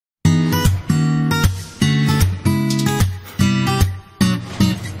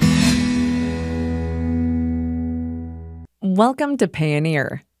Welcome to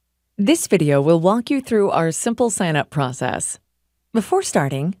Payoneer. This video will walk you through our simple sign-up process. Before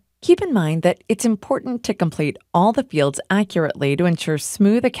starting, keep in mind that it's important to complete all the fields accurately to ensure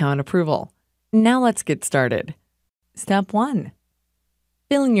smooth account approval. Now let's get started. Step 1.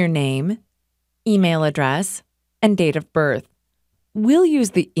 Fill in your name, email address, and date of birth. We'll use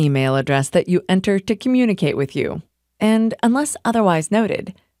the email address that you enter to communicate with you, and unless otherwise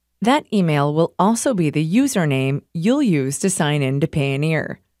noted, that email will also be the username you'll use to sign in to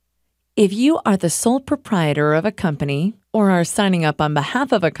Payoneer. If you are the sole proprietor of a company or are signing up on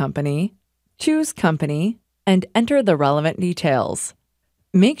behalf of a company, choose Company and enter the relevant details.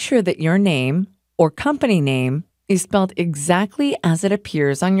 Make sure that your name or company name is spelled exactly as it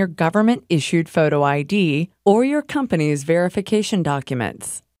appears on your government-issued photo ID or your company's verification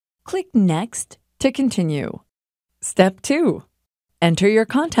documents. Click Next to continue. Step 2. Enter your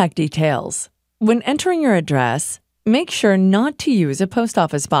contact details. When entering your address, make sure not to use a post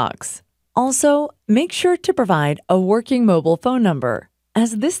office box. Also, make sure to provide a working mobile phone number,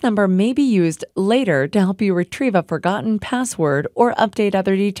 as this number may be used later to help you retrieve a forgotten password or update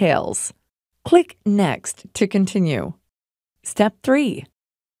other details. Click Next to continue. Step 3.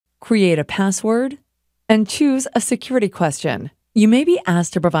 Create a password and choose a security question. You may be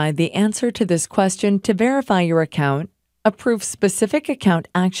asked to provide the answer to this question to verify your account, approve specific account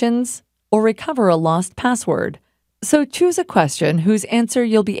actions, or recover a lost password. So choose a question whose answer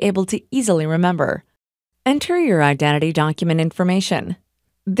you'll be able to easily remember. Enter your identity document information.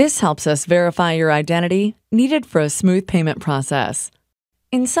 This helps us verify your identity, needed for a smooth payment process.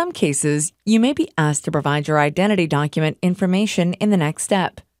 In some cases, you may be asked to provide your identity document information in the next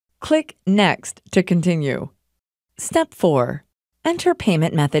step. Click Next to continue. Step 4. Enter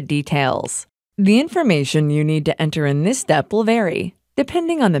payment method details. The information you need to enter in this step will vary,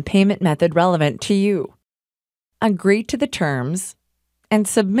 depending on the payment method relevant to you. Agree to the terms and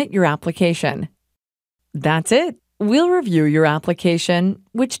submit your application. That's it. We'll review your application,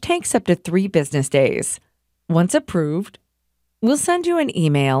 which takes up to 3 business days. Once approved, we'll send you an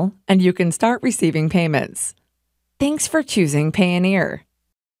email and you can start receiving payments. Thanks for choosing Payoneer.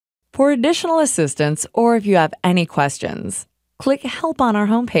 For additional assistance or if you have any questions, click Help on our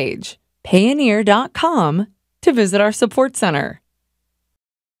homepage, payoneer.com, to visit our support center.